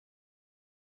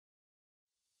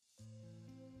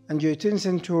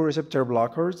Angiotensin II receptor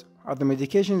blockers are the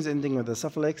medications ending with the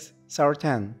suffix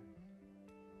sartan.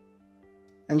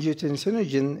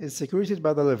 Angiotensinogen is secreted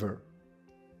by the liver,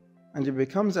 and it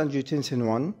becomes angiotensin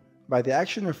I by the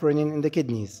action of renin in the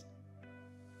kidneys.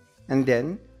 And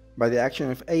then, by the action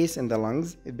of ACE in the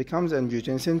lungs, it becomes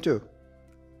angiotensin II.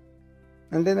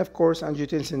 And then, of course,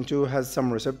 angiotensin II has some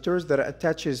receptors that it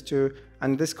attaches to,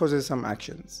 and this causes some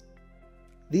actions.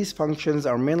 These functions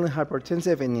are mainly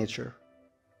hypertensive in nature.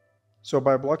 So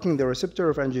by blocking the receptor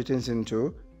of angiotensin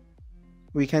II,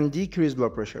 we can decrease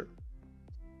blood pressure.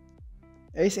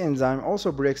 ACE enzyme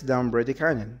also breaks down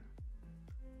bradykinin,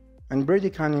 and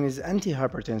bradykinin is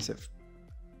antihypertensive.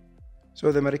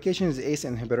 So the medications ACE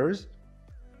inhibitors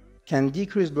can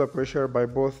decrease blood pressure by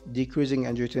both decreasing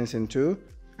angiotensin II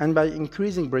and by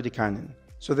increasing bradykinin,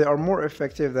 so they are more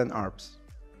effective than ARBs.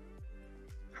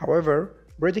 However,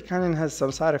 bradykinin has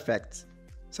some side effects,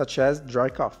 such as dry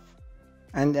cough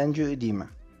and angioedema.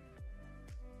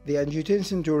 The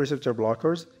angiotensin II receptor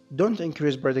blockers don't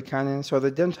increase bradykinin, so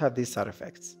they don't have these side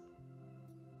effects.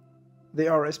 They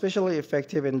are especially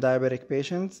effective in diabetic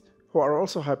patients who are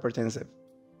also hypertensive.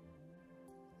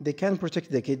 They can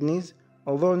protect the kidneys,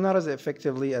 although not as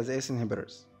effectively as ACE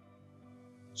inhibitors.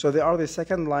 So they are the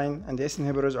second line and ACE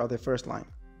inhibitors are the first line.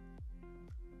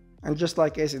 And just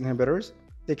like ACE inhibitors,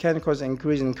 they can cause an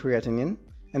increase in creatinine,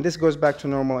 and this goes back to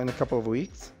normal in a couple of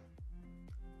weeks.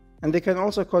 And they can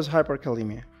also cause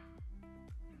hyperkalemia.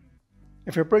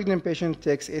 If a pregnant patient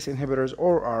takes ACE inhibitors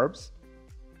or ARBs,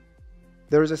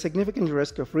 there is a significant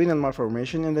risk of renal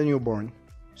malformation in the newborn,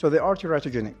 so they are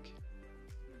teratogenic.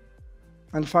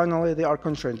 And finally, they are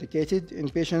contraindicated in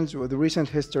patients with a recent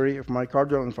history of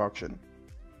myocardial infarction.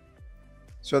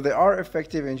 So they are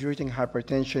effective in treating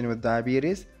hypertension with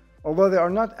diabetes, although they are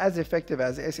not as effective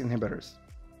as ACE inhibitors.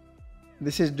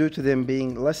 This is due to them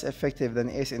being less effective than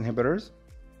ACE inhibitors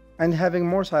and having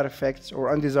more side effects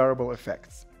or undesirable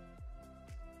effects.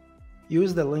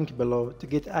 Use the link below to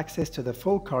get access to the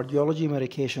full cardiology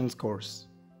medications course.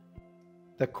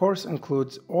 The course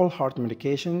includes all heart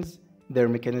medications, their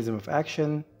mechanism of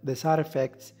action, the side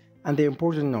effects, and the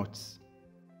important notes.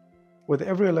 With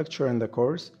every lecture in the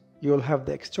course, you will have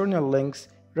the external links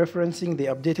referencing the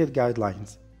updated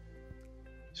guidelines,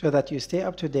 so that you stay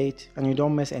up to date and you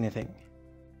don't miss anything.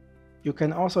 You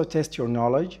can also test your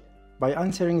knowledge by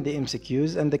answering the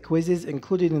MCQs and the quizzes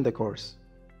included in the course.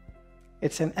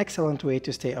 It's an excellent way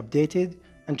to stay updated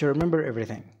and to remember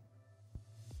everything.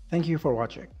 Thank you for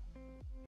watching.